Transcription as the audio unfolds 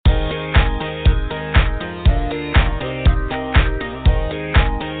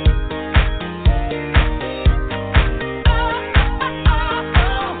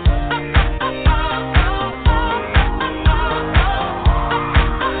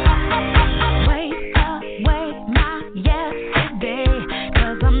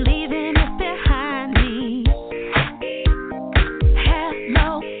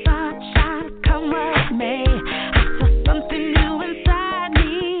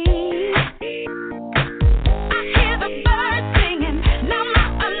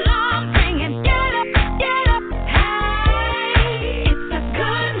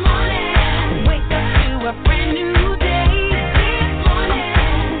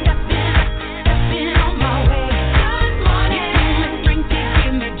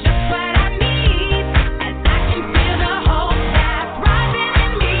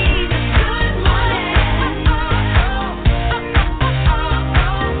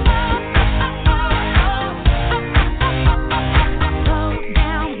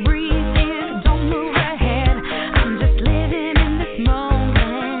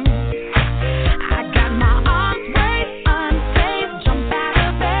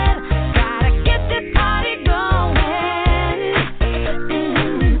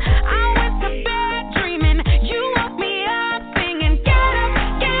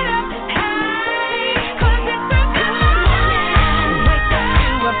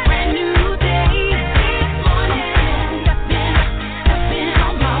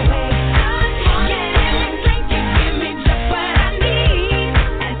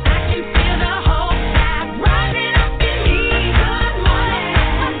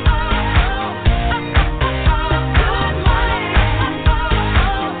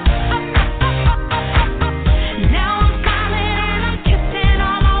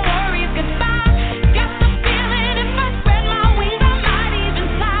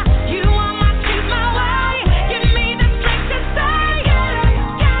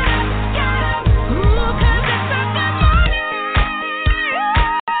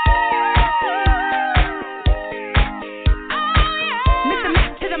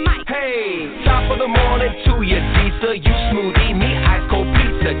of the morning to you, Disa. You smoothie, me ice cold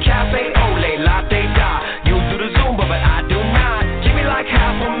pizza. Cafe ole, latte da. You do the Zumba, but I do not. Give me like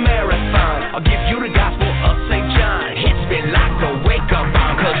half a marathon. I'll give you the gospel of St. John. Hits me like a wake-up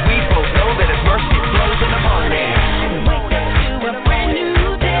bomb, cause we both know that his mercy flows in the morning.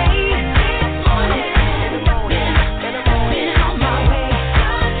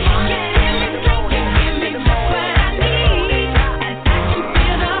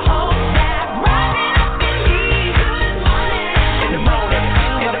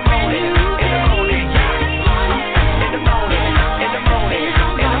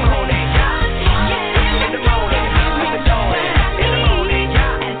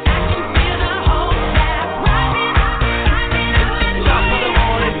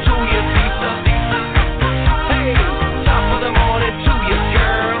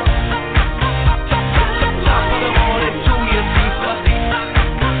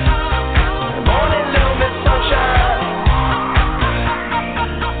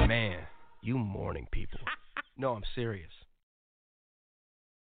 No, I'm serious.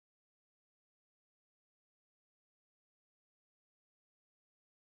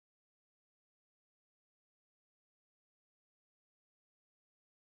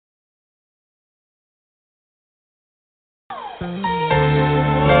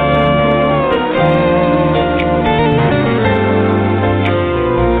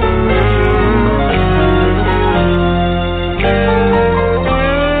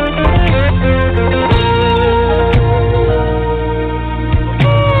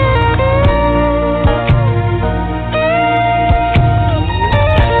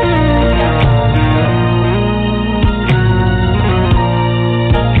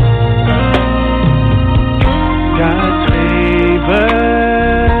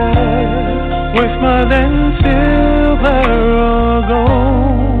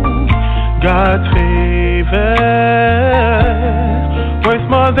 What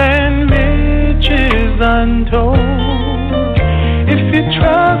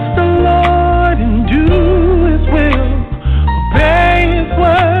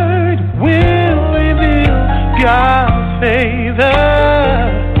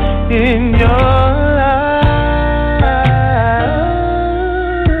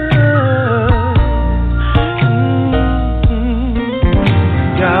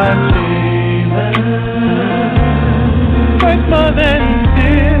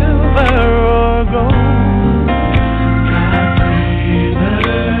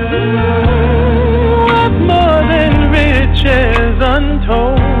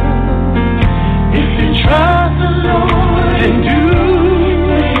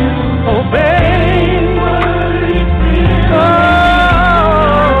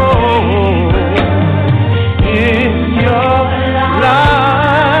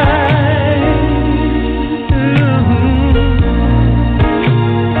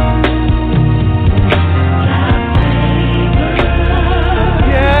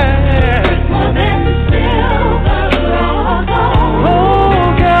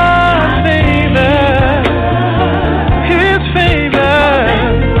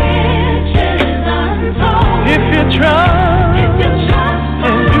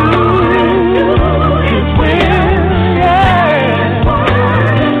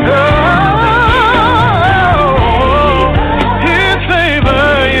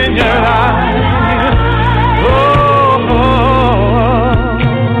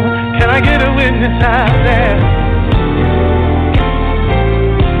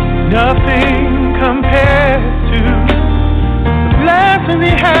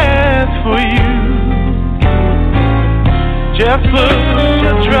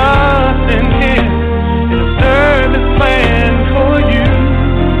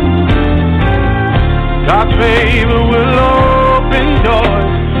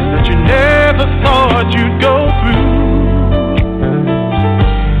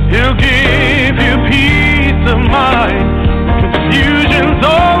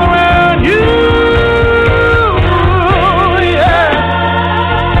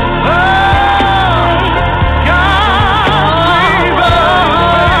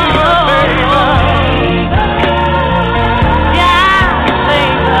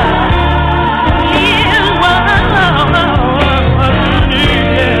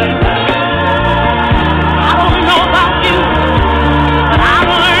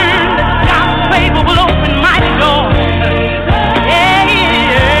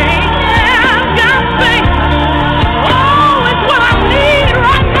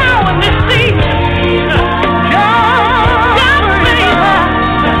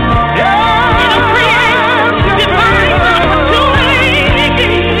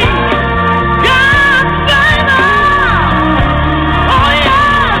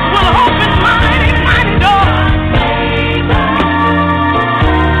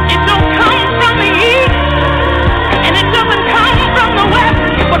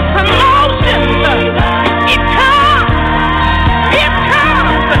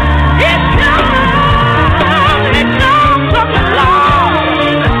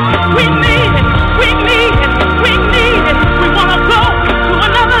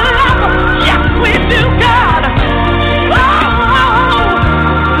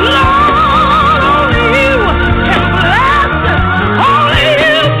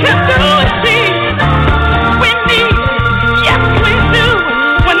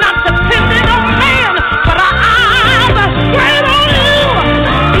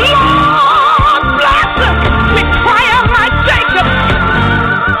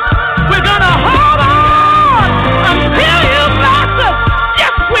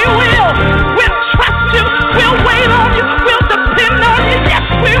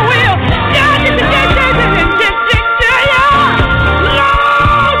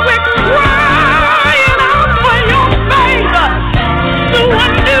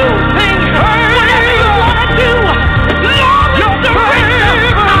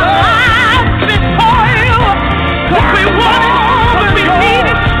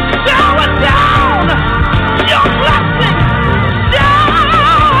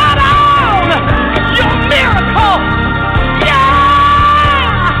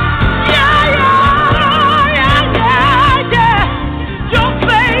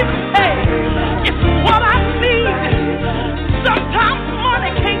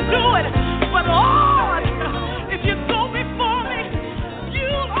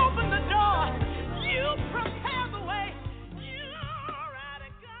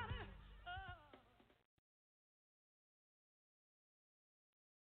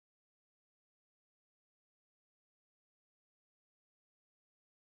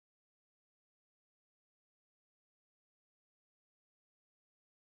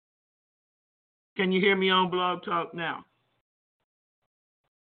Can you hear me on Blog Talk now?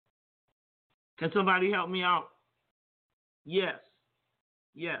 Can somebody help me out? Yes.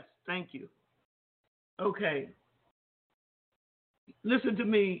 Yes. Thank you. Okay. Listen to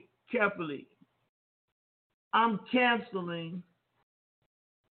me carefully. I'm canceling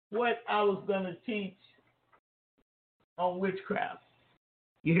what I was going to teach on witchcraft.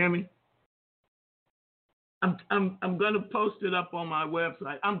 You hear me? I'm going to post it up on my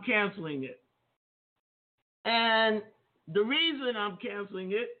website. I'm canceling it. And the reason I'm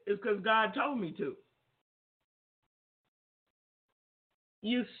canceling it is because God told me to.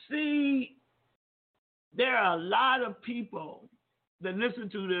 You see, there are a lot of people that listen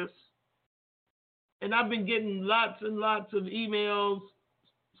to this, and I've been getting lots and lots of emails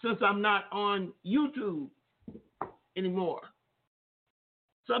since I'm not on YouTube anymore.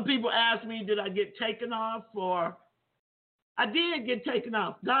 Some people ask me, did I get taken off? Or I did get taken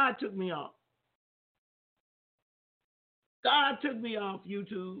off. God took me off. God took me off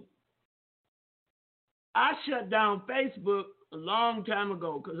YouTube. I shut down Facebook a long time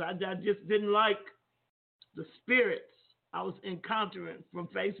ago because I just didn't like the spirits I was encountering from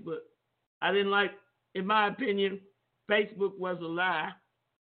Facebook. I didn't like, in my opinion, Facebook was a lie.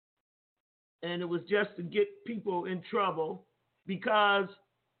 And it was just to get people in trouble because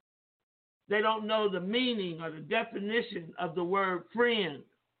they don't know the meaning or the definition of the word friend.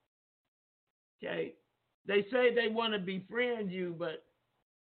 Okay? They say they want to befriend you, but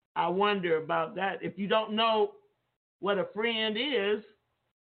I wonder about that. If you don't know what a friend is,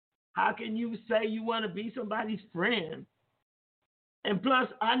 how can you say you want to be somebody's friend? And plus,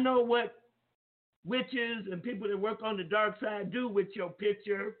 I know what witches and people that work on the dark side do with your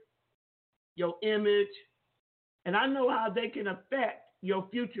picture, your image, and I know how they can affect your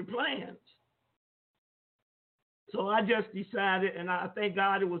future plans. So I just decided, and I thank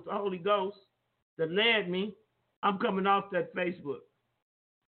God it was the Holy Ghost that led me, I'm coming off that Facebook.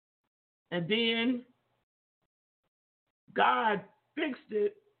 And then God fixed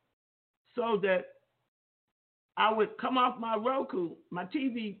it so that I would come off my Roku, my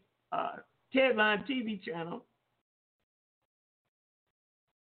TV, Headline TV channel.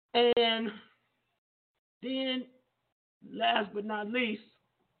 And then, last but not least,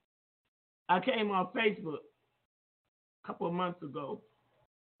 I came off Facebook a couple of months ago.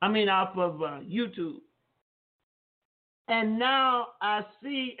 Off of YouTube. And now I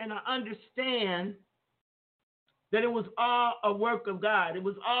see and I understand that it was all a work of God. It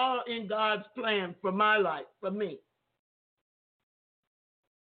was all in God's plan for my life, for me.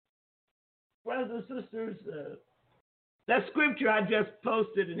 Brothers and sisters, that scripture I just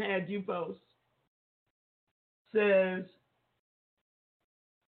posted and had you post says,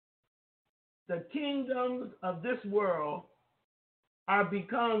 the kingdoms of this world are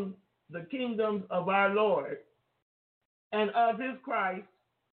become the kingdoms of our Lord and of his Christ,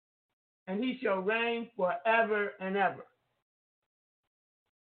 and he shall reign forever and ever.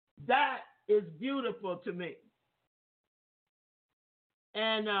 That is beautiful to me.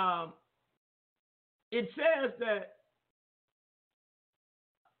 And it says that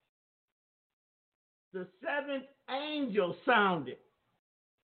the seventh angel sounded.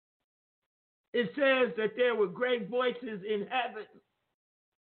 It says that there were great voices in heaven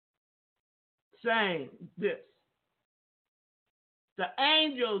saying this. The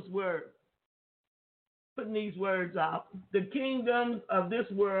angels were putting these words out. The kingdoms of this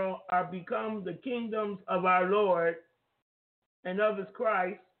world are become the kingdoms of our Lord and of his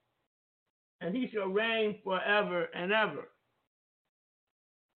Christ, and he shall reign forever and ever.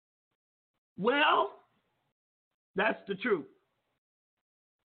 Well, that's the truth.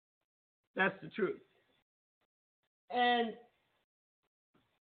 That's the truth. And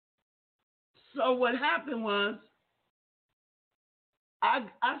so what happened was, I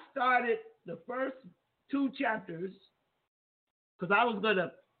started the first 2 chapters because I was going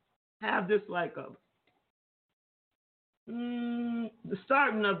to have this like the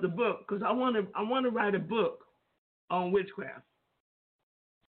starting of the book, because I want to write a book on witchcraft,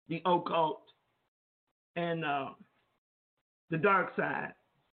 the occult, and the dark side.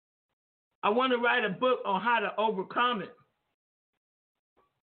 I want to write a book on how to overcome it.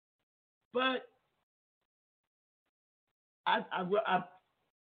 But I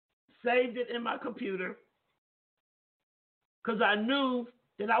saved it in my computer because I knew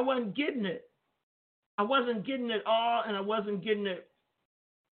that I wasn't getting it. I wasn't getting it all, and I wasn't getting it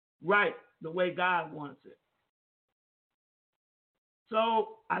right the way God wants it.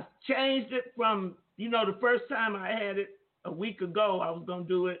 So I changed it from, the first time I had it a week ago, I was going to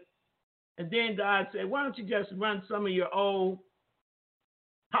do it. And then God said, why don't you just run some of your old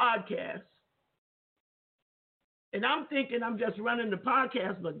podcasts And I'm thinking I'm just running the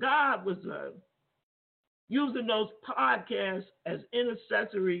podcast, but God was using those podcasts as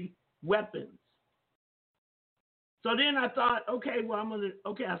intercessory weapons. So then I thought, okay,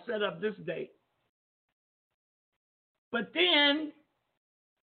 I set up this date. But then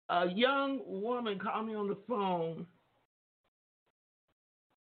a young woman called me on the phone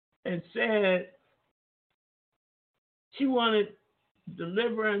and said she wanted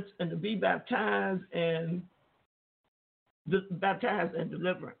deliverance and to be baptized and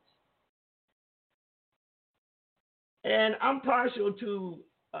deliverance. And I'm partial to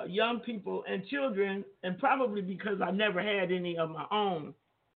young people and children, and probably because I never had any of my own.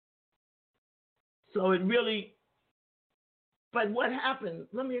 So it really, but what happened?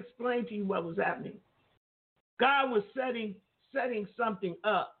 Let me explain to you what was happening. God was setting something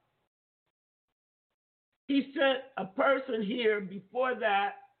up. He sent a person here before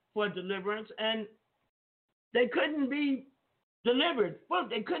that for deliverance, and they couldn't be delivered. Well,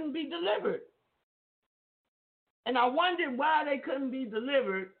 they couldn't be delivered. And I wondered why they couldn't be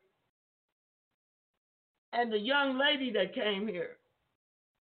delivered. And the young lady that came here,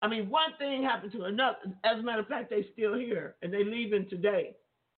 I mean, one thing happened to another. As a matter of fact, they're still here, and they're leaving today.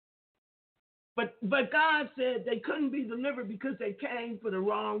 But God said they couldn't be delivered because they came for the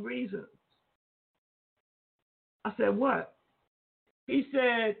wrong reasons. I said, what? He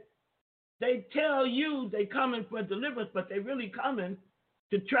said, they tell you they coming for deliverance, but they really coming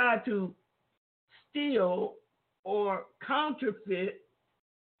to try to steal or counterfeit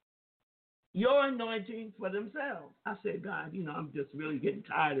your anointing for themselves. I said, God, I'm just really getting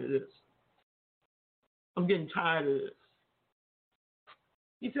tired of this. I'm getting tired of this.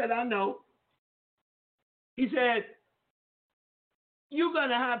 He said, I know. He said, you're going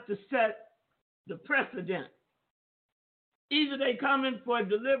to have to set the precedent. Either they coming for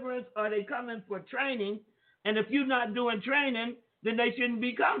deliverance or they coming for training. And if you're not doing training, then they shouldn't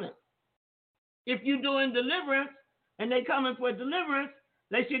be coming. If you're doing deliverance and they coming for deliverance,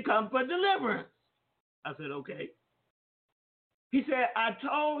 they should come for deliverance. I said, okay. He said, I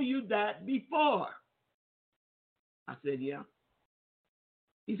told you that before. I said, yeah.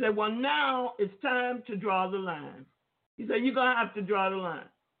 He said, well, now it's time to draw the line. He said, you're going to have to draw the line.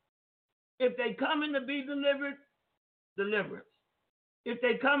 If they coming to be delivered, deliverance. If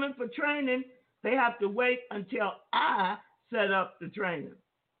they coming for training, they have to wait until I set up the training.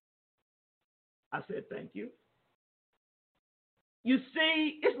 I said, thank you. You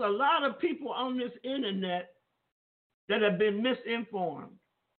see, it's a lot of people on this internet that have been misinformed.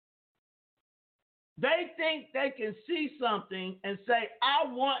 They think they can see something and say, I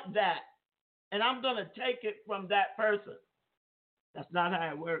want that, and I'm going to take it from that person. That's not how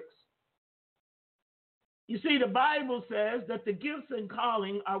it works. You see, the Bible says that the gifts and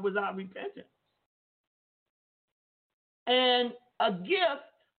calling are without repentance. And a gift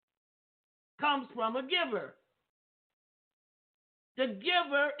comes from a giver. The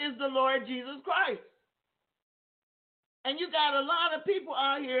giver is the Lord Jesus Christ. And you got a lot of people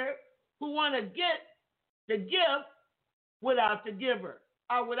out here who want to get the gift without the giver,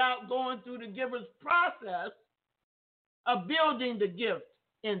 or without going through the giver's process of building the gift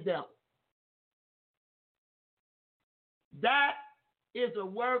in them. That is a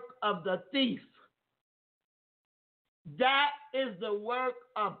work of the thief. That is the work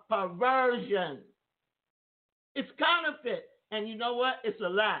of perversion. It's counterfeit. And you know what? It's a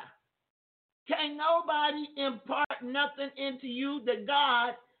lie. Can't nobody impart nothing into you that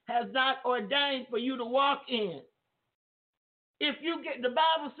God has not ordained for you to walk in. If you get, the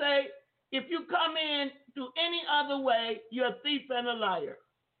Bible say, if you come in through any other way, you're a thief and a liar.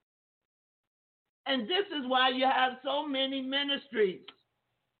 And this is why you have so many ministries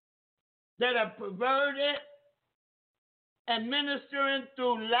that are perverted and ministering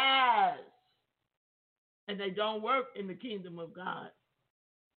through lies. And they don't work in the kingdom of God.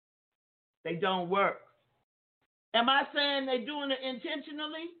 They don't work. Am I saying they're doing it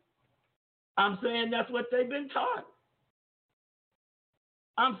intentionally? I'm saying that's what they've been taught.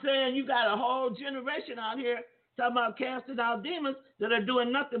 I'm saying you got a whole generation out here talking about casting out demons that are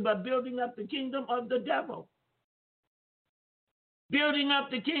doing nothing but building up the kingdom of the devil. Building up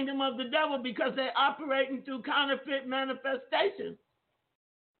the kingdom of the devil because they're operating through counterfeit manifestations.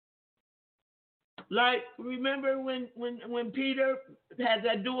 Like, remember when Peter had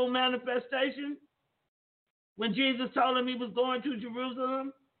that dual manifestation? When Jesus told him he was going to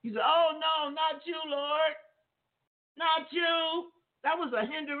Jerusalem? He said, oh, no, not you, Lord. Not you. That was a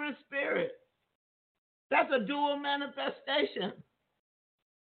hindering spirit. That's a dual manifestation.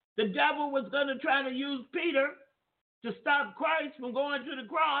 The devil was going to try to use Peter to stop Christ from going to the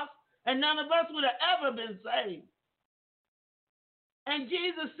cross, and none of us would have ever been saved And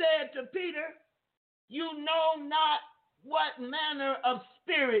Jesus said to Peter, you know not what manner of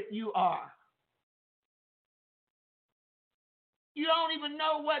spirit you are. You don't even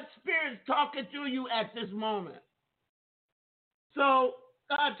know what spirit's talking to you at this moment. So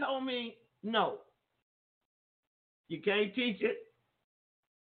God told me, no, you can't teach it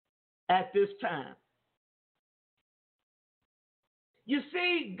at this time. You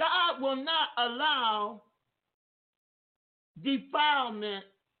see, God will not allow defilement.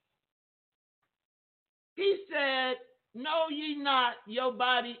 He said, know ye not your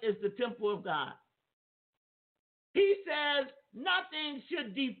body is the temple of God. He says nothing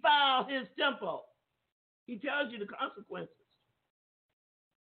should defile his temple. He tells you the consequences.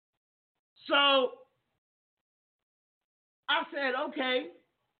 So I said, okay.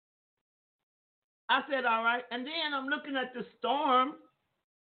 I said, all right. And then I'm looking at the storm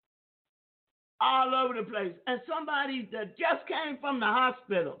all over the place. And somebody that just came from the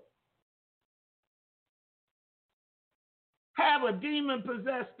hospital have a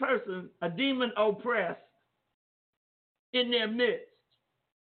demon-possessed person, a demon-oppressed in their midst.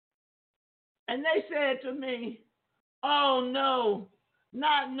 And they said to me, oh, no,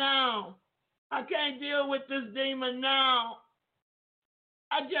 not now. I can't deal with this demon now.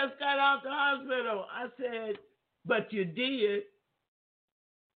 I just got out the hospital. I said, but you did.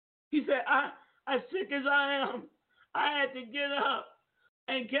 He said, as sick as I am, I had to get up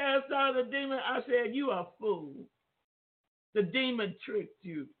and cast out the demon. I said, you a fool. The demon tricked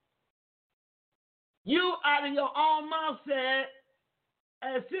you. You out of your own mouth said,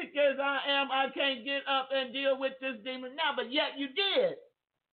 as sick as I am, I can't get up and deal with this demon now, but yet you did.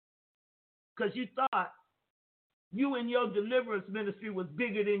 Because you thought you and your deliverance ministry was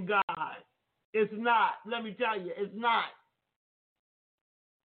bigger than God. It's not. Let me tell you, it's not.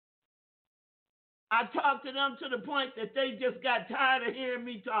 I talked to them to the point that they just got tired of hearing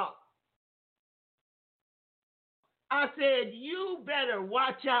me talk. I said, you better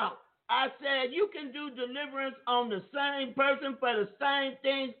watch out. I said, you can do deliverance on the same person for the same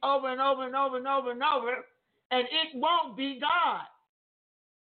things over and over and over and over and over, and it won't be God.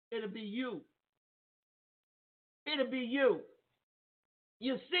 It'll be you. It'll be you.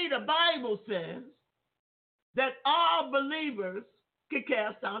 You see, the Bible says that all believers can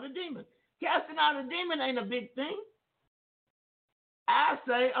cast out a demon. Casting out a demon ain't a big thing. I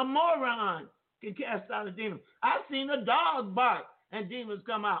say a moron can cast out a demon. I've seen a dog bark and demons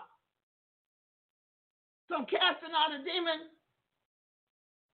come out. So casting out a demon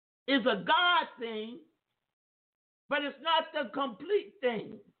is a God thing, but it's not the complete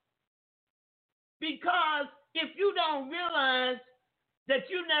thing. Because if you don't realize that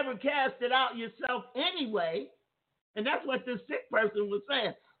you never cast it out yourself anyway, and that's what this sick person was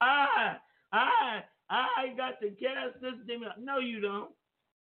saying. I got to cast this demon out. No, you don't.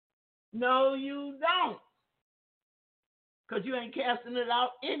 No, you don't. Because you ain't casting it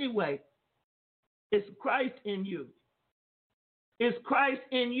out anyway. It's Christ in you. It's Christ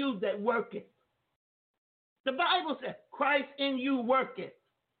in you that worketh. The Bible says, Christ in you worketh.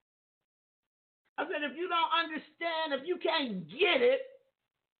 I said, if you don't understand, if you can't get it,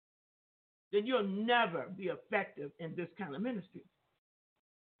 then you'll never be effective in this kind of ministry.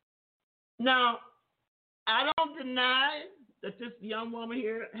 Now, I don't deny that this young woman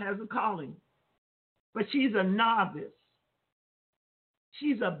here has a calling, but she's a novice.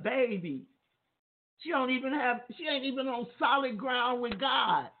 She's a baby. She ain't even on solid ground with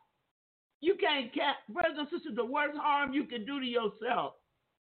God. You can't, brothers and sisters, the worst harm you can do to yourself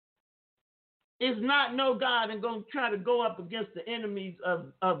is not know God and go try to go up against the enemies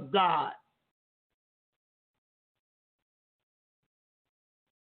of God.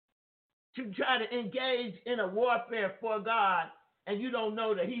 To try to engage in a warfare for God, and you don't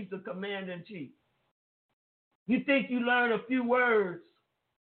know that he's the commander-in-chief. You think you learn a few words,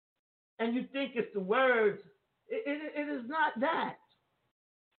 and you think it's the words. It is not that.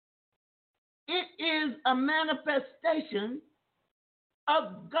 It is a manifestation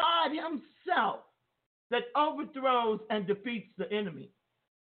of God himself that overthrows and defeats the enemy.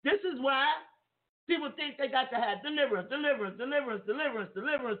 This is why people think they got to have deliverance.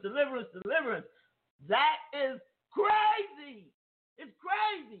 That is crazy. It's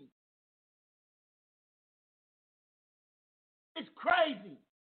crazy. It's crazy.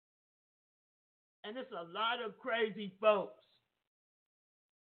 And it's a lot of crazy folks.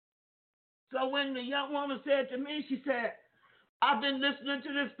 So when the young woman said to me, she said, I've been listening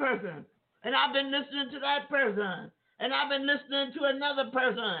to this person, and I've been listening to that person, and I've been listening to another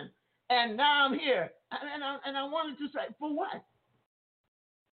person, and now I'm here. And I wanted to say, for what?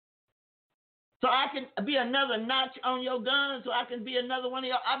 So I can be another notch on your gun, so I can be another one of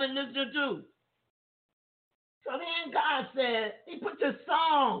y'all I've been listening to. So then God said, he put this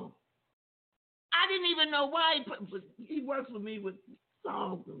song. I didn't even know why he works with me with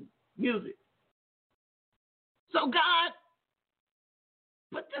songs and music. So God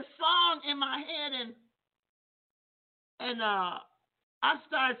put this song in my head, and I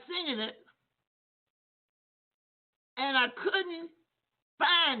started singing it, and I couldn't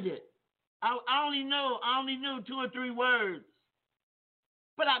find it. I only knew 2 or 3 words,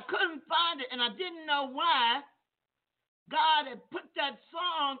 but I couldn't find it, and I didn't know why God had put that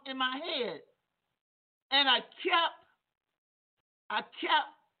song in my head, and I kept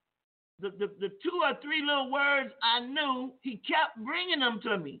the 2 or 3 little words I knew. He kept bringing them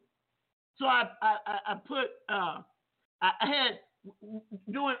to me, so I had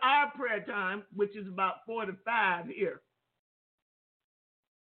during our prayer time, which is about 4 to 5 here.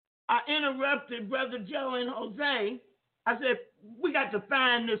 I interrupted Brother Joe and Jose. I said, we got to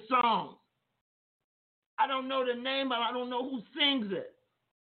find this song. I don't know the name, but I don't know who sings it.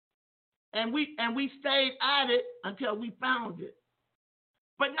 And we stayed at it until we found it.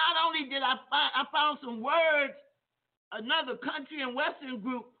 But not only did I found some words another country and Western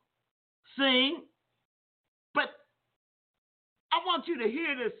group sing, but I want you to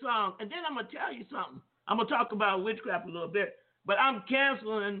hear this song, and then I'm going to tell you something. I'm going to talk about witchcraft a little bit, but I'm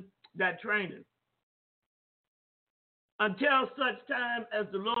canceling that training until such time as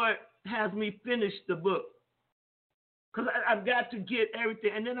the Lord has me finish the book. Because I've got to get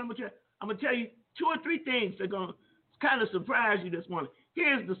everything. And then I'm going to tell you 2 or 3 things that are going to kind of surprise you this morning.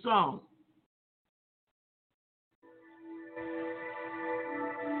 Here's the song.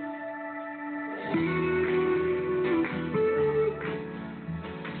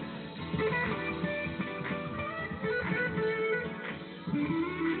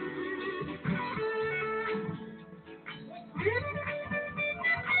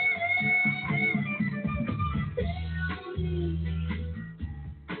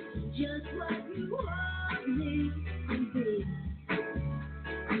 Just what you want me to be.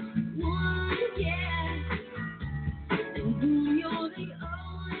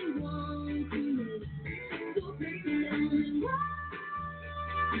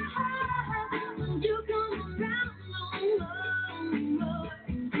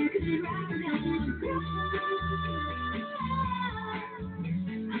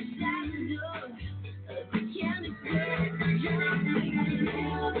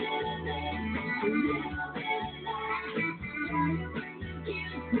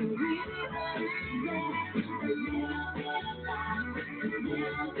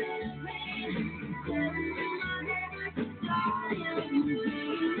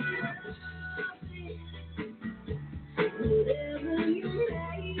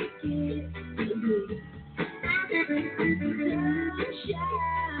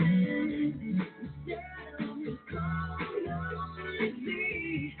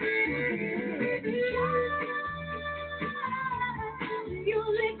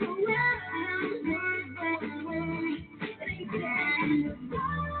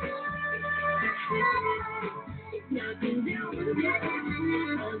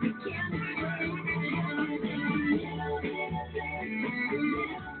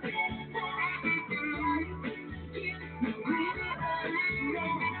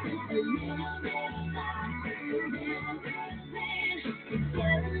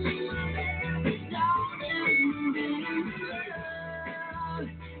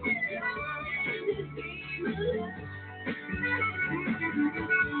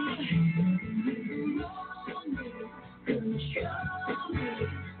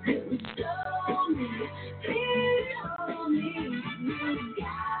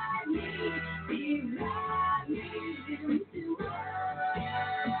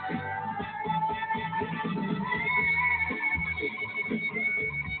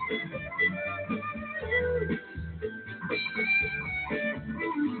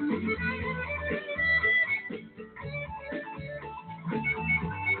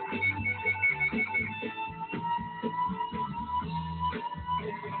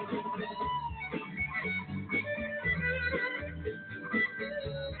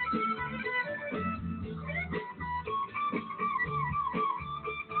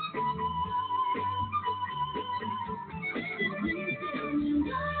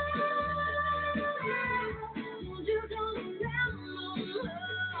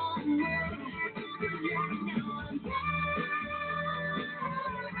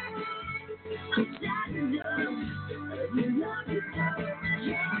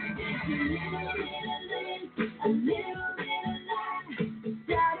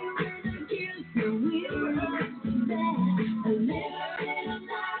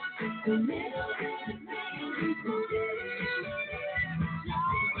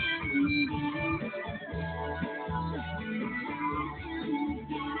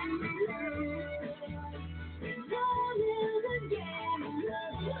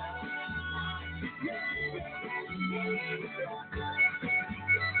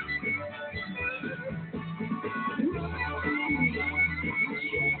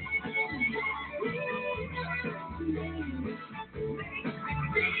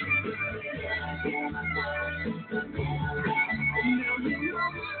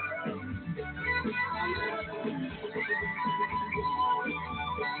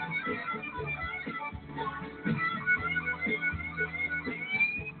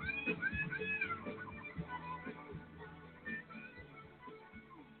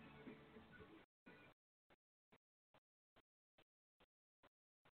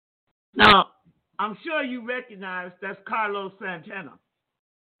 Now, I'm sure you recognize that's Carlos Santana,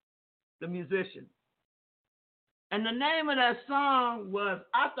 the musician. And the name of that song was,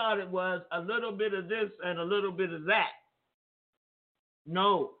 I thought it was A Little Bit of This and A Little Bit of That.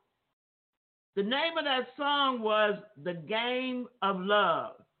 No. The name of that song was The Game of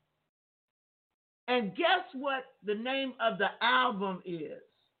Love. And guess what the name of the album is?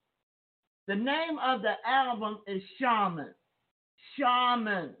 The name of the album is Shaman.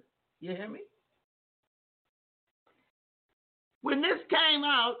 Shaman. You hear me? When this came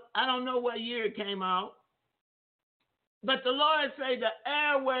out, I don't know what year it came out, but the Lord say the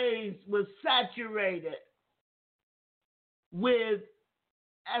airwaves was saturated with,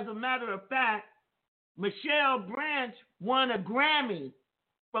 as a matter of fact, Michelle Branch won a Grammy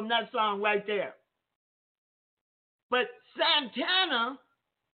from that song right there. But Santana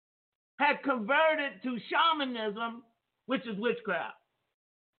had converted to shamanism, which is witchcraft.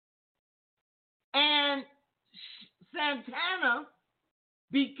 And Santana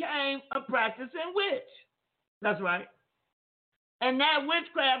became a practicing witch. That's right. And that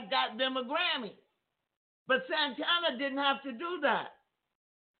witchcraft got them a Grammy. But Santana didn't have to do that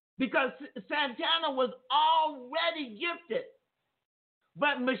because Santana was already gifted.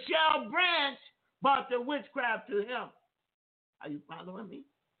 But Michelle Branch brought the witchcraft to him. Are you following me?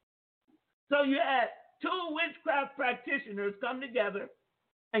 So you had two witchcraft practitioners come together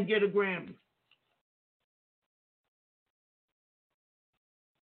and get a Grammy.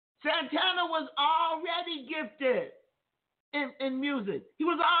 Santana was already gifted in music. He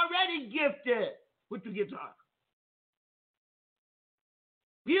was already gifted with the guitar.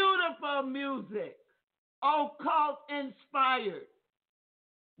 Beautiful music, occult inspired,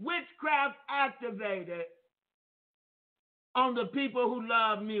 witchcraft activated on the people who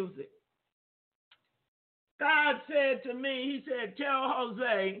love music. God said to me, he said, tell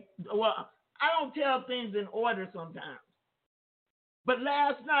Jose, well, I don't tell things in order sometimes. But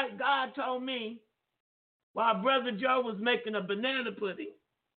last night, God told me, while Brother Joe was making a banana pudding,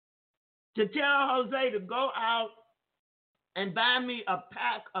 to tell Jose to go out and buy me a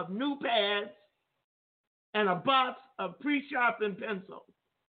pack of new pads and a box of pre-sharpened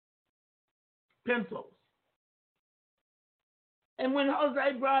pencils. And when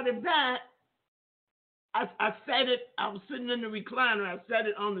Jose brought it back, I set it, I was sitting in the recliner, I set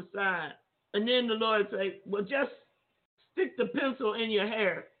it on the side. And then the Lord said, well, just stick the pencil in your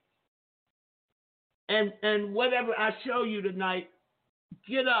hair. And whatever I show you tonight,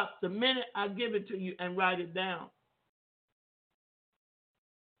 get up the minute I give it to you and write it down.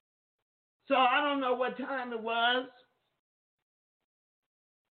 So I don't know what time it was,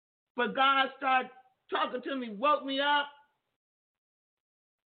 but God started talking to me, woke me up.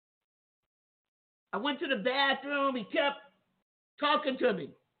 I went to the bathroom. He kept talking to me.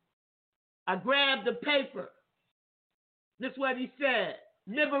 I grabbed the paper. This is what he said,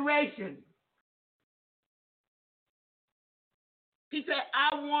 liberation. He said,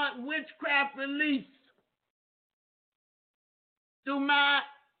 I want witchcraft released through my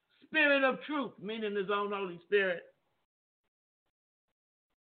spirit of truth, meaning his own Holy Spirit.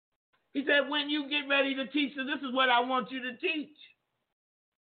 He said, when you get ready to teach, so this is what I want you to teach.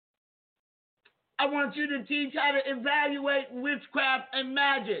 I want you to teach how to evaluate witchcraft and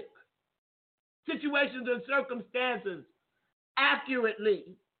magic, situations and circumstances accurately,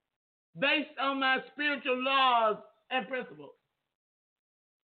 based on my spiritual laws and principles.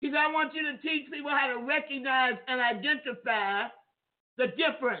 He said, I want you to teach people how to recognize and identify the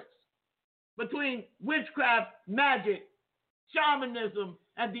difference between witchcraft, magic, shamanism,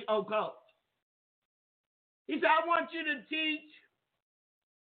 and the occult. He said, I want you to teach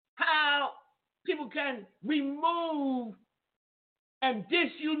how people can remove and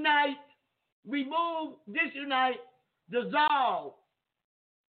disunite, dissolve,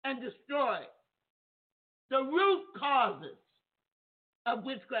 and destroy the root causes of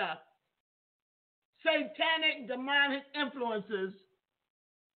witchcraft, satanic, demonic influences,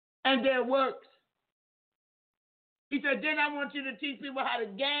 and their works. He said, then I want you to teach people how to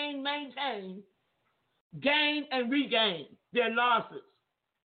gain, maintain, gain, and regain their losses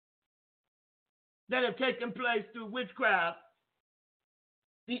that have taken place through witchcraft,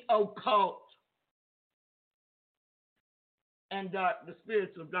 the occult, and the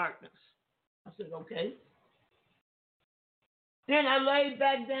spirits of darkness. I said, okay. Then I laid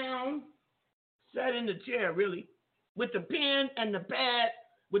back down, sat in the chair, really, with the pen and the pad,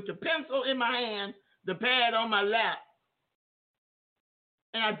 with the pencil in my hand, the pad on my lap.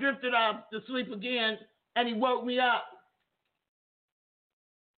 And I drifted off to sleep again, and he woke me up.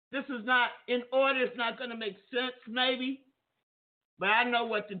 This is not in order. It's not going to make sense, maybe, but I know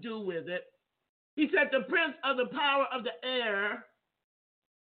what to do with it. He said, the prince of the power of the air,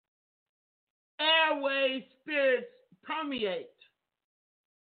 airway spirits permeate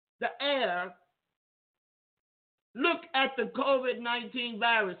the air. Look at the COVID-19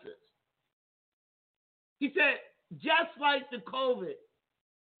 viruses. He said, just like the COVID.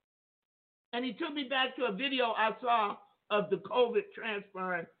 And he took me back to a video I saw of the COVID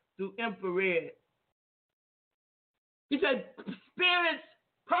transferring through infrared. He said, spirits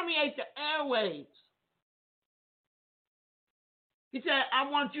permeate the airwaves. He said, I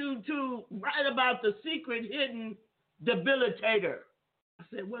want you to write about the secret hidden debilitator. I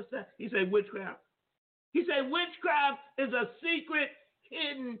said, what's that? He said, witchcraft. He said, witchcraft is a secret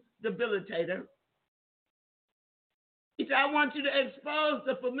hidden debilitator. He said, I want you to expose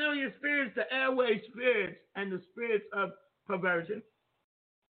the familiar spirits, the airway spirits, and the spirits of perversion.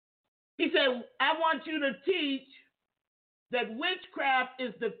 He said, I want you to teach that witchcraft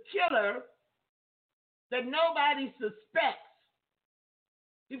is the killer that nobody suspects.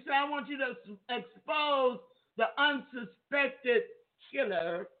 He said, I want you to expose the unsuspected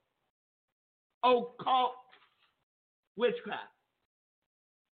killer, occult witchcraft.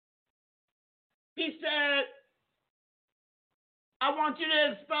 He said, I want you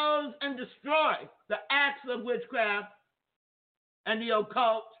to expose and destroy the acts of witchcraft and the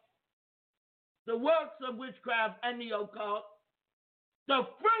occult, the works of witchcraft and the occult, the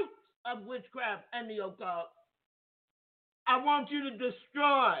fruits of witchcraft and the occult. I want you to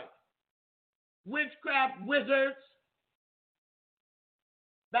destroy witchcraft wizards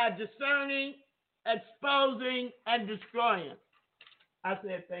by discerning, exposing, and destroying. I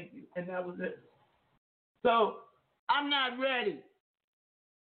said thank you, and that was it. So I'm not ready.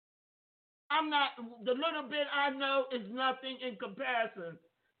 The little bit I know is nothing in comparison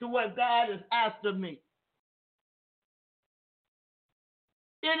to what God has asked of me.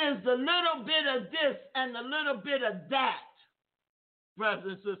 It is the little bit of this and the little bit of that,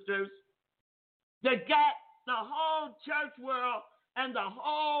 brothers and sisters, that got the whole church world and the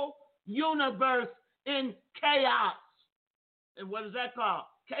whole universe in chaos. And what is that called?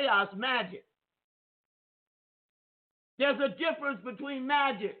 Chaos magic. There's a difference between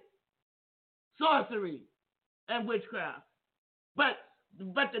magic, sorcery, and witchcraft. But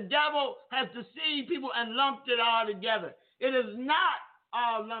the devil has deceived people and lumped it all together. It is not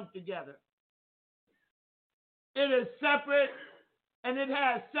all lumped together. It is separate, and it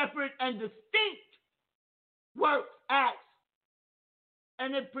has separate and distinct works, acts,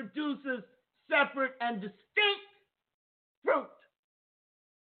 and it produces separate and distinct fruit.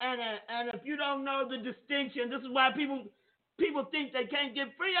 And if you don't know the distinction, this is why people think they can't get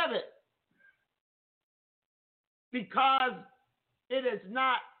free of it. Because it has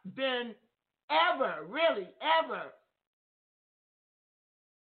not been ever, really, ever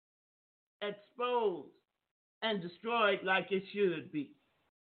exposed and destroyed like it should be.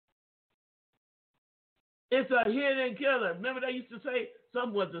 It's a hidden killer. Remember they used to say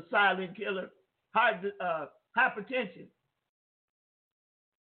something was a silent killer? Hypertension.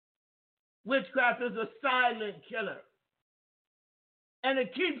 Witchcraft is a silent killer. And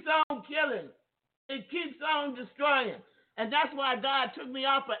it keeps on killing. It keeps on destroying. And that's why God took me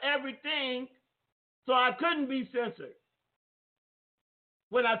off of everything so I couldn't be censored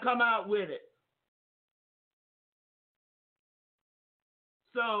when I come out with it.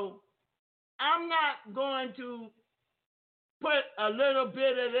 So I'm not going to put a little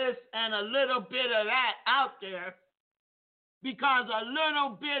bit of this and a little bit of that out there, because a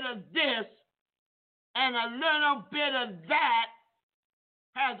little bit of this and a little bit of that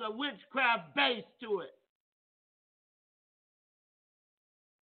has a witchcraft base to it.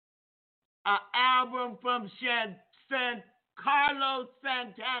 An album from San Carlos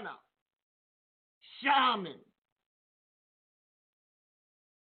Santana, Shaman,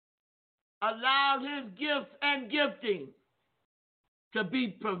 allowed his gifts and gifting to be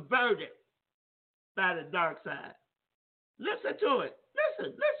perverted by the dark side. Listen to it.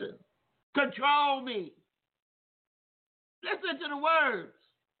 Listen. Control me. Listen to the words.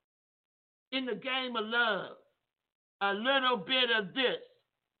 In the game of love, a little bit of this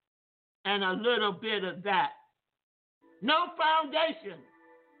and a little bit of that. No foundation.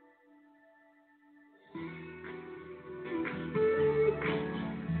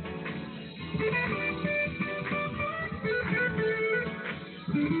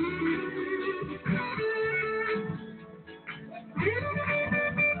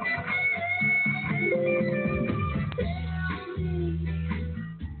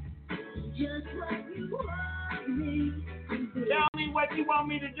 What you want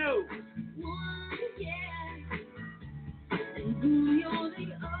me to do?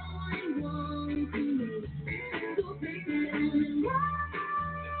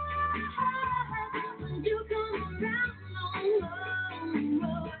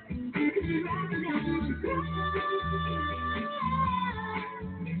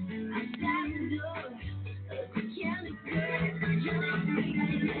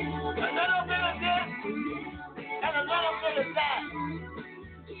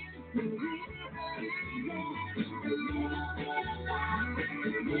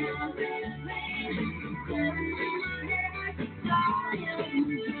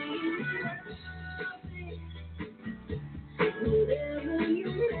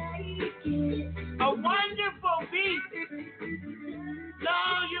 A wonderful beat. No,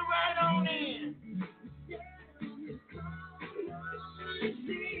 you're right on in.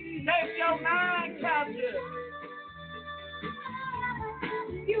 Take your mind captive.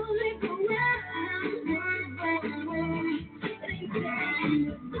 You live a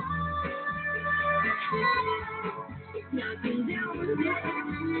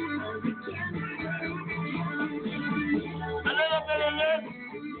little bit of this,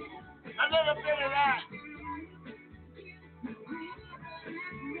 a little bit of that.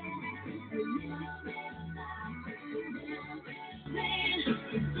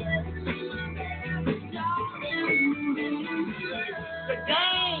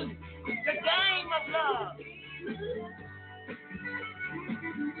 The game of love.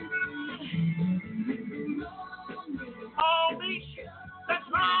 Call me,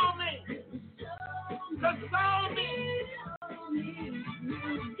 control me, console me,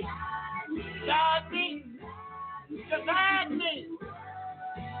 guide me, divide me.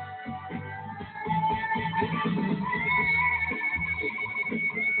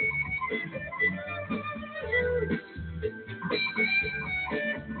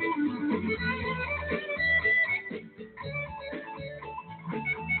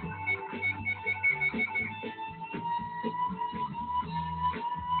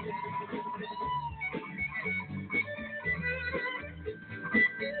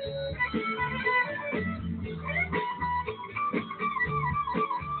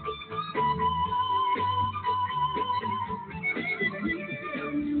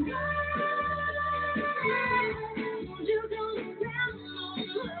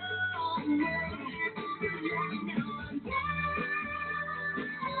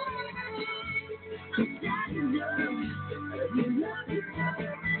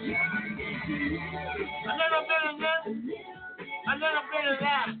 A little bit of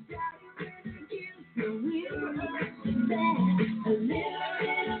that.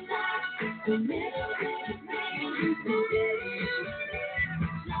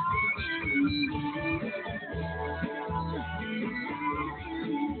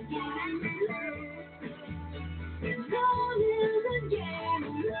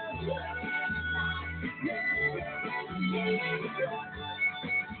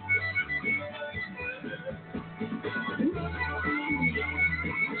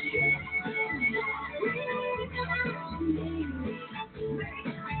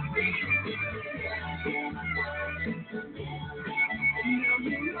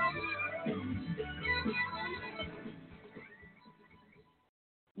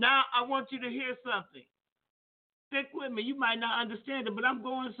 Now, I want you to hear something. Stick with me. You might not understand it, but I'm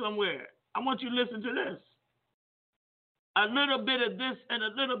going somewhere. I want you to listen to this. A little bit of this and a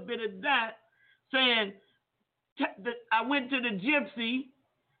little bit of that, saying, I went to the gypsy.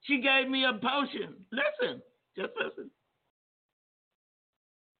 She gave me a potion. Listen. Just listen.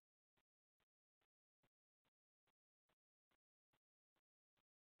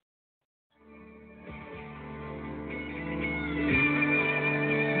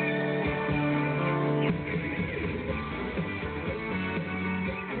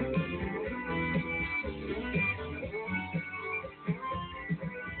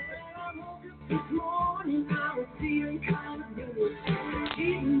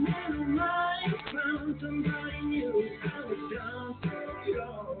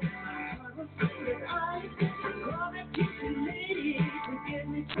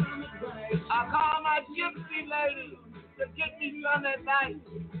 I call my gypsy lady to get me some advice.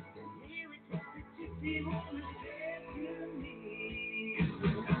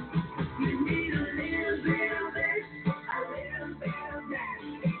 You need a little bit of this, a little bit of that.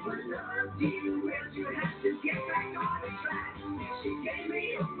 For love you and you have to get back on the track. She gave me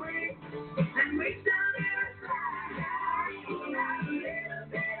a break and we started a slide. A little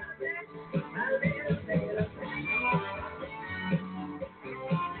bit of this, a little bit of that.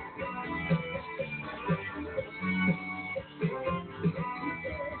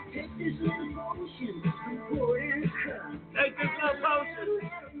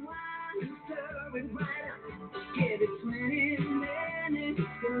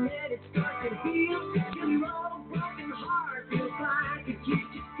 let it start to heal. Your old broken heart feels like it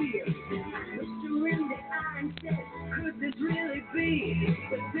used to feel. I looked you in the eye and said, could this really be?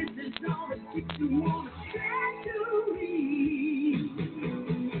 But this is all the chicks who want to say to me.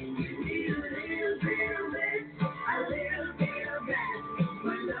 Need a little bit of this, a little bit of that.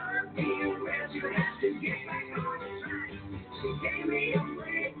 When love feels red, you have to get back on the track. She gave me a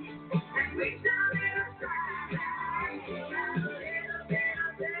break and reached out in her side. Got a little bit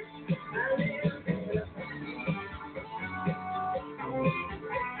of this, a little bit of that.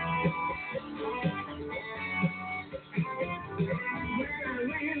 When I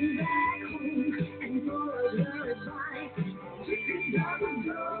ran back home and for a lullaby, she picked up a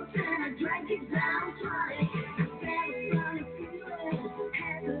dose and I drank it down twice. I felt around the floor,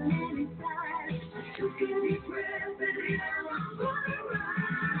 had the land inside. I took a deep breath and now I'm gonna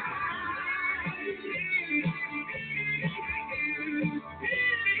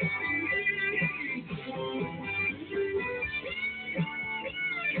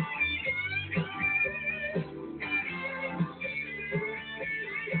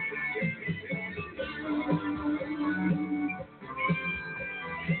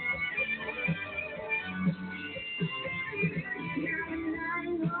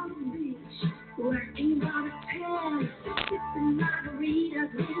working on a pen, sipping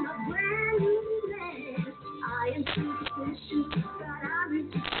margaritas in a brand new land. I am superstitious, but I'm here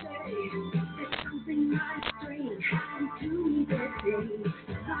to say that something mighty strange happened to me that day.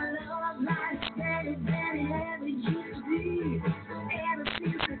 My love life better than it ever used to be. Ever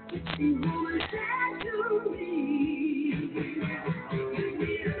since the gypsy woman said to me, you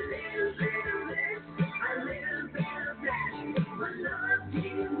need a little bit of this, a little bit of that. When love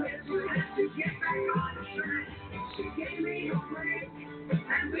feels red, you have to get back on the track. She gave me a break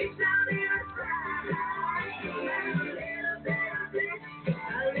and reached out in her side. A little bit of this,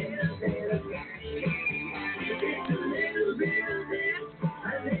 a little bit of that. Just a little bit of this, a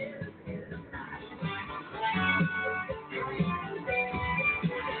little bit of that.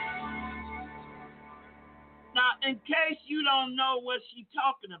 Now, in case you don't know what she's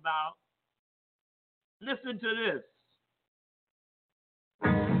talking about, listen to this.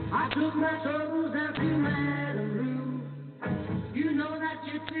 I took my troubles down to Madame Rue. You know that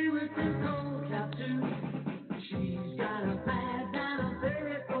gypsy with the gold cap too. She's got a bag and a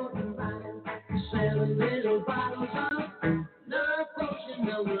very broken mind. 7 little bottles of love potion #9.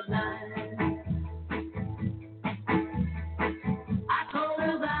 I told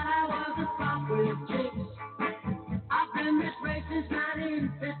her that I was a flop with chicks. I've been this way since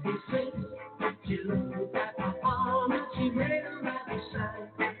 1956. She looked at my arm and she made a rapid sign.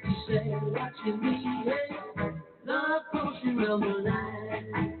 She said, what you need is love potion #9.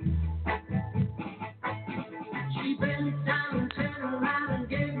 She bent down and turned around and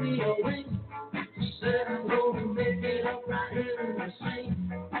gave me a wink. She said, I'm going to make it up right here in the sink.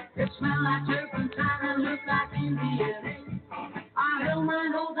 It smelled like turpentine and looked like Indian ink. I held my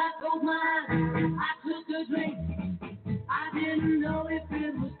nose, I told mine, I took a drink. I didn't know if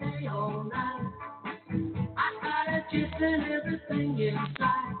it would stay all night. I started kissing everything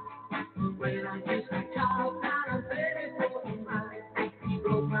inside. When I kissed the top, got a very broken mind.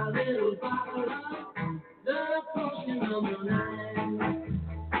 Broke my little bottle of love potion #9.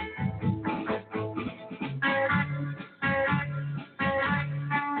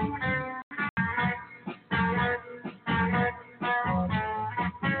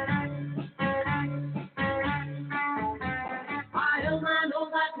 I held my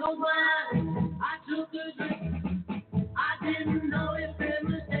nose, I told mine, I took a drink. I didn't know if it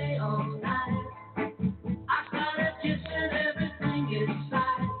would stay all night. I started kissing everything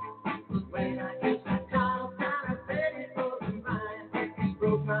inside. But when I kissed the top, got a very broken mind.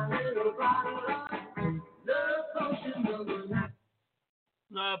 Broke my little bottle of love potion #9.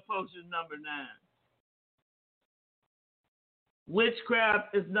 Love potion #9.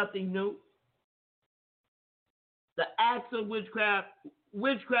 Witchcraft is nothing new. The acts of witchcraft,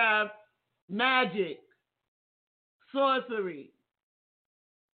 magic, sorcery.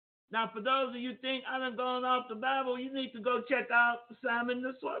 Now, for those of you think I done gone off the Bible, you need to go check out Simon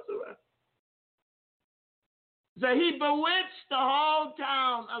the Sorcerer. So he bewitched the whole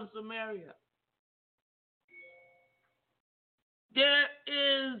town of Samaria. There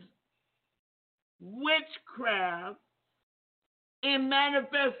is witchcraft in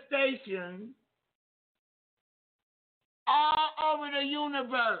manifestation all over the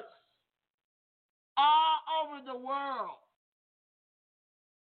universe, all over the world.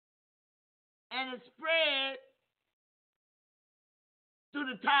 And it spread to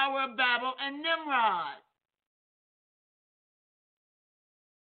the Tower of Babel and Nimrod.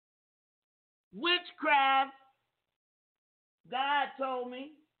 Witchcraft, God told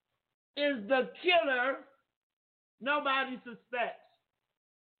me, is the killer nobody suspects.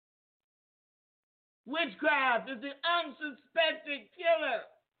 Witchcraft is the unsuspected killer.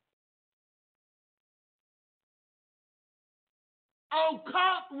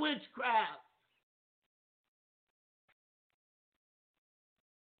 Occult witchcraft.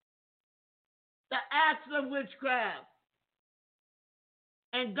 The acts of witchcraft.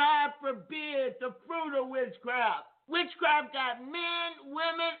 And God forbid the fruit of witchcraft. Witchcraft got men,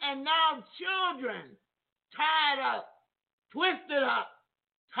 women, and now children tied up, twisted up,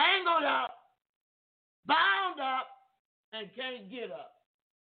 tangled up, bound up, and can't get up.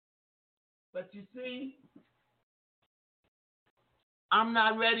 But you see, I'm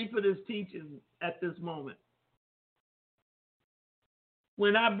not ready for this teaching at this moment.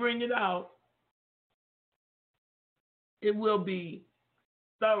 When I bring it out, it will be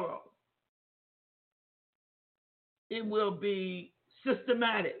thorough. It will be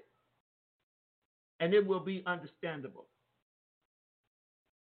systematic. And it will be understandable.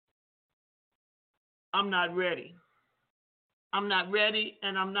 I'm not ready. I'm not ready,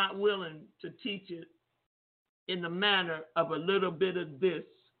 and I'm not willing to teach it in the manner of a little bit of this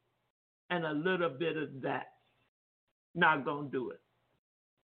and a little bit of that. Not going to do it.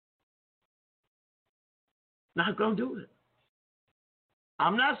 Not going to do it.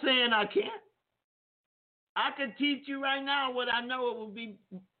 I'm not saying I can't. I could teach you right now what I know it will be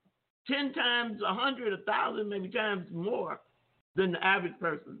 10 times, 100, 1,000, maybe times more than the average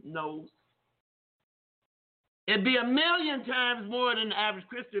person knows. It'd be 1,000,000 times more than the average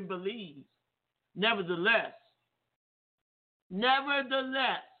Christian believes. Nevertheless,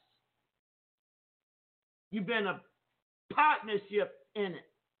 you've been a partnership in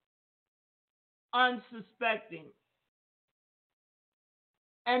it, unsuspecting.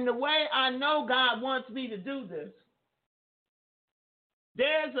 And the way I know God wants me to do this,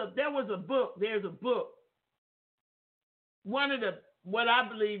 there's a book. One of the, what I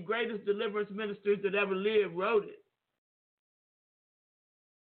believe, greatest deliverance ministers that ever lived wrote it.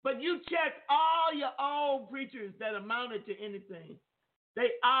 But you check all your old preachers that amounted to anything.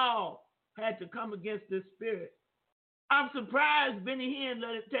 They all had to come against this spirit. I'm surprised Benny Hinn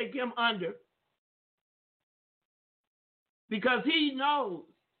let it take him under. Because he knows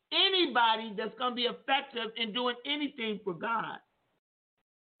anybody that's going to be effective in doing anything for God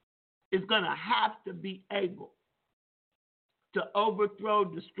is going to have to be able to overthrow,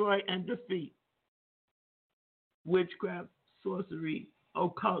 destroy, and defeat witchcraft, sorcery,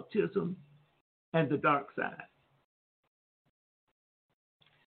 occultism, and the dark side.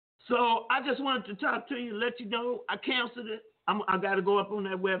 So I just wanted to talk to you, let you know I canceled it. I got to go up on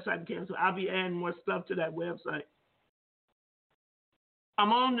that website and cancel. I'll be adding more stuff to that website.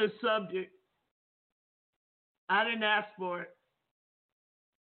 I'm on this subject. I didn't ask for it.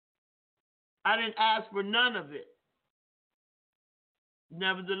 I didn't ask for none of it.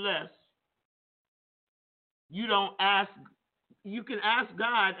 Nevertheless, you don't ask. You can ask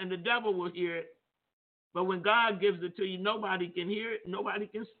God and the devil will hear it. But when God gives it to you, nobody can hear it. Nobody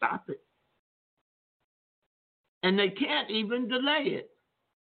can stop it. And they can't even delay it.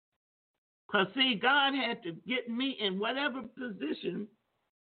 Because, see, God had to get me in whatever position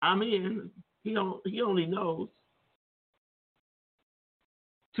I'm in. He only knows.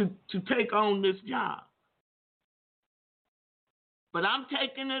 To take on this job. But I'm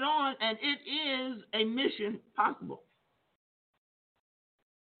taking it on, and it is a mission possible.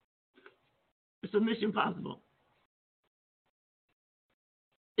 It's a mission possible.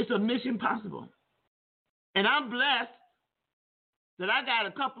 It's a mission possible. And I'm blessed that I got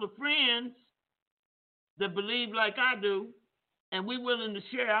a couple of friends that believe like I do, and we're willing to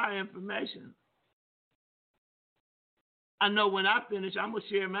share our information. I know when I finish, I'm going to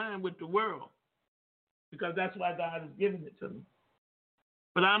share mine with the world because that's why God has given it to me.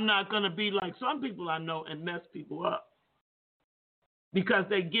 But I'm not going to be like some people I know and mess people up because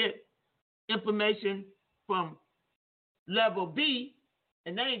they get information from level B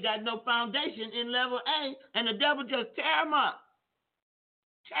and they ain't got no foundation in level A, and the devil just tear them up.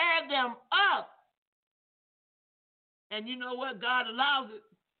 Tear them up. And you know what? God allows it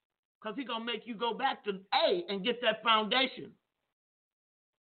because he's going to make you go back to A and get that foundation.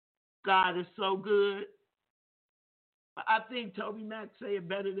 God is so good. I think Toby Mac say it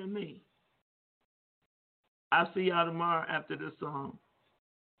better than me. I'll see y'all tomorrow after this song.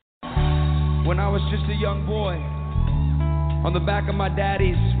 When I was just a young boy, on the back of my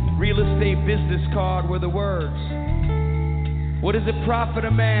daddy's real estate business card were the words, "What does it profit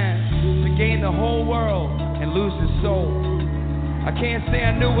a man to gain the whole world and lose his soul?" I can't say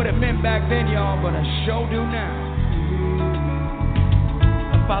I knew what it meant back then, y'all, but I sure do now.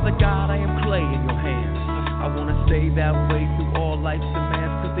 Father God, I am clay in your hands. I wanna stay that way through all life's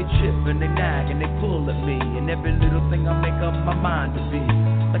demands, 'cause they chip and they nag and they pull at me, and every little thing I make up my mind to be.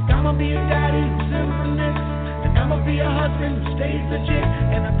 Like I'ma be a daddy who's synchronous, and I'ma be a husband who stays legit,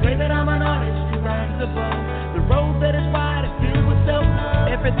 and I pray that I'm an artist who rises above the road that is wide and filled with self-love.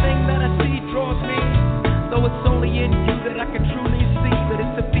 Everything that I see draws me, though it's only in you that I can truly see that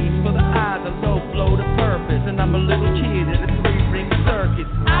it's a feast for the eyes, a low flow to purpose, and I'm a little kid in a 3-ring circus.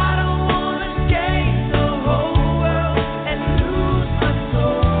 I don't wanna gain the whole world and lose my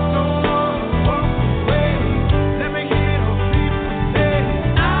soul. Don't wanna walk away. Let me hear those people say,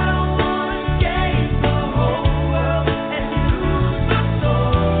 I don't wanna gain the whole world and lose my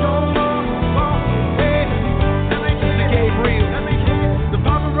soul. Don't wanna walk away. Let me hear Gabriel. Let me hear the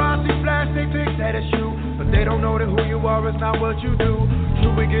paparazzi flash, they think that it's you, but they don't know that who you are is not what you do.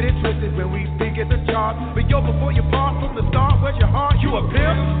 True, we get it twisted when we think it's a job. But yo, before you part from the start, where's your heart? You a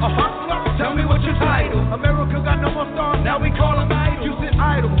pimp, a hustler? Tell me what your title. America got no more stars, now we call them idle. You sit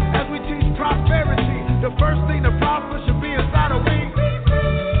idle as we teach prosperity. The first thing to prosper should be inside a wing.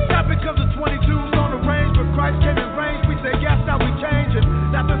 Not because the 22's on the range, but Christ came in range. We say yes, now we changing.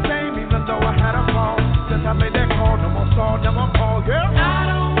 Not the same, even though I had a fall. Since I made that call, no more Saul, no more Paul, girl. I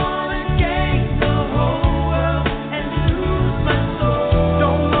don't wanna gain the whole world and lose my soul.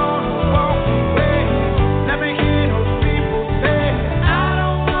 Don't wanna walk away. Let me hear those people say, I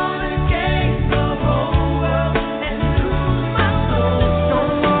don't wanna gain the whole world and lose my soul.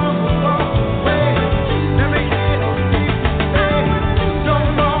 Don't wanna walk away. Let me hear those people say, don't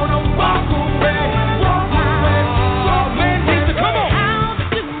wanna walk away. Walk away. Walk away. Come on. How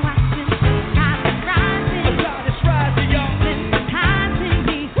do I feel? God is rising. God is rising, y'all. Hypnotizing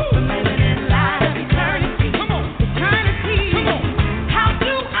me from living in light of eternity. Come on. Eternity. Come on. How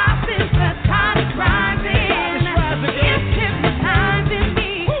do I feel? That God is rising. God is rising, girl. It's hypnotizing me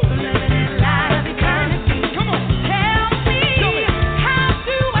from living in light of eternity. Come on. Tell me, how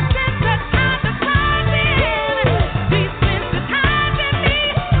do I sense that God is rising? He's hypnotizing me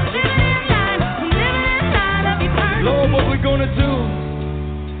from living in light of eternity. Lord, what we gonna do?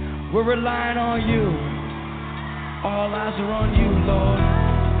 We're relying on you. All eyes are on you, Lord.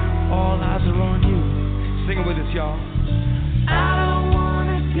 All eyes are on you. Sing it with us, y'all. I don't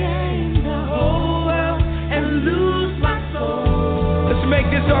wanna gain the whole world and lose my soul. Let's make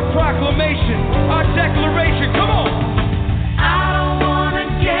this our proclamation, our declaration. Come on. I don't wanna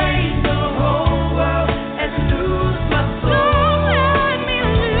gain the whole world and lose my soul. Don't let me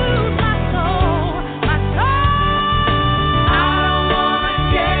lose my soul, my soul. I don't wanna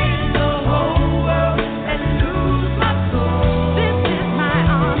gain the whole world and lose my soul. This is my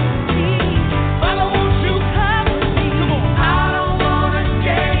honesty. Father, won't you Cover me. Come on. I don't wanna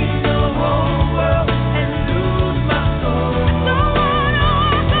gain the whole world and lose my soul. I don't wanna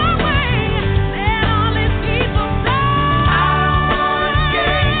walk away. Let all these people say, I don't wanna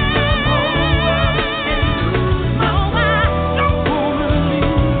gain the whole world and lose my soul.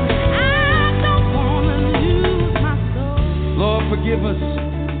 I don't wanna lose my soul. Lord, forgive us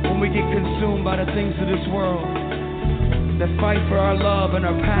when we get consumed by the things of this world that fight for our love and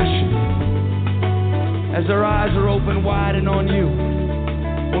our passion. As our eyes are open wide and on you,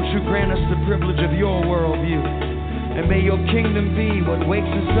 won't you grant us the privilege of your worldview? And may your kingdom be what wakes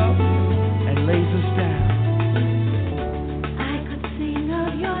us up and lays us down. I could sing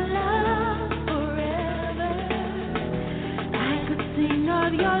of your love forever. I could sing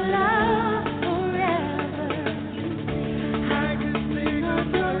of your love forever. I could sing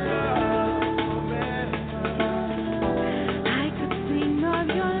of your love forever. I could sing of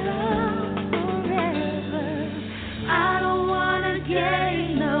your love forever. I don't wanna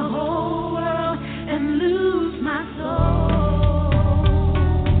gain the whole world and lose my soul.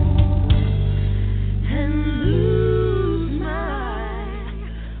 And lose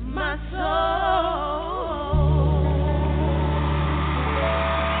my soul.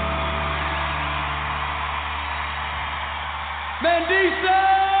 Mandisa!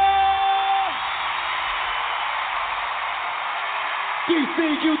 DC,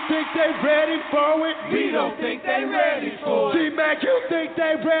 you think they ready for it? We don't think they ready for it. T-Mac, you think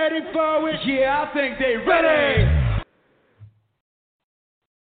they ready for it? Yeah, I think they ready.